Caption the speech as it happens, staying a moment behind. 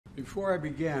Before I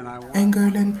begin,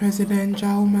 Angolan President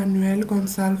João Manuel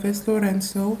Gonçalves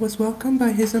Lourenço was welcomed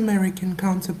by his American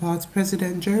counterpart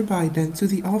President Joe Biden to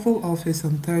the Oval Office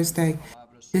on Thursday.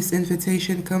 This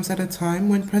invitation comes at a time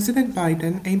when President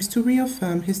Biden aims to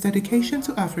reaffirm his dedication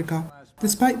to Africa,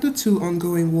 despite the two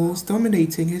ongoing wars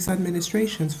dominating his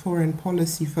administration's foreign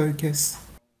policy focus.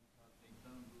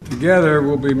 Together,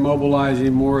 we'll be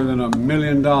mobilizing more than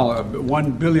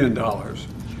 $1 billion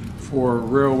for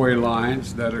railway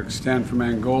lines that extend from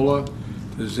Angola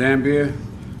to Zambia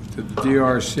to the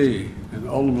DRC and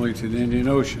ultimately to the Indian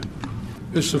Ocean.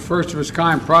 This is a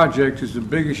first-of-its-kind project. It's the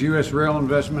biggest U.S. rail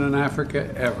investment in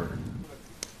Africa ever.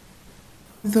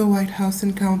 The White House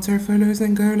encounter follows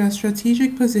Angola's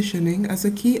strategic positioning as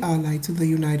a key ally to the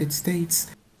United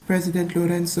States. President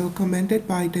Lourenço commended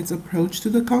Biden's approach to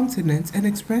the continent and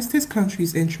expressed his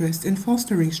country's interest in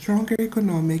fostering stronger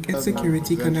economic and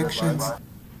security connections.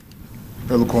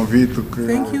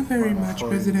 Thank you very much,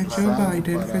 President Joe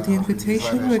Biden, for the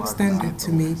invitation you extended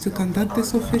to me to conduct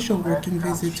this official working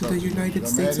visit to the United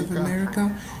States of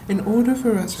America in order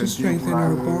for us to strengthen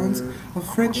our bonds of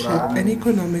friendship and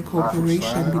economic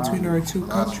cooperation between our two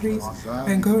countries,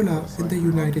 Angola and the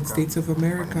United States of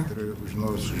America.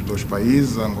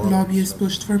 Lobbyists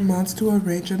pushed for months to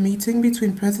arrange a meeting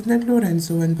between President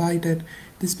Lourenço and Biden.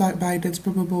 Despite Biden's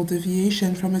probable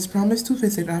deviation from his promise to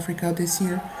visit Africa this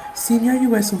year, senior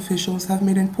U.S. officials have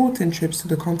made important trips to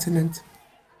the continent.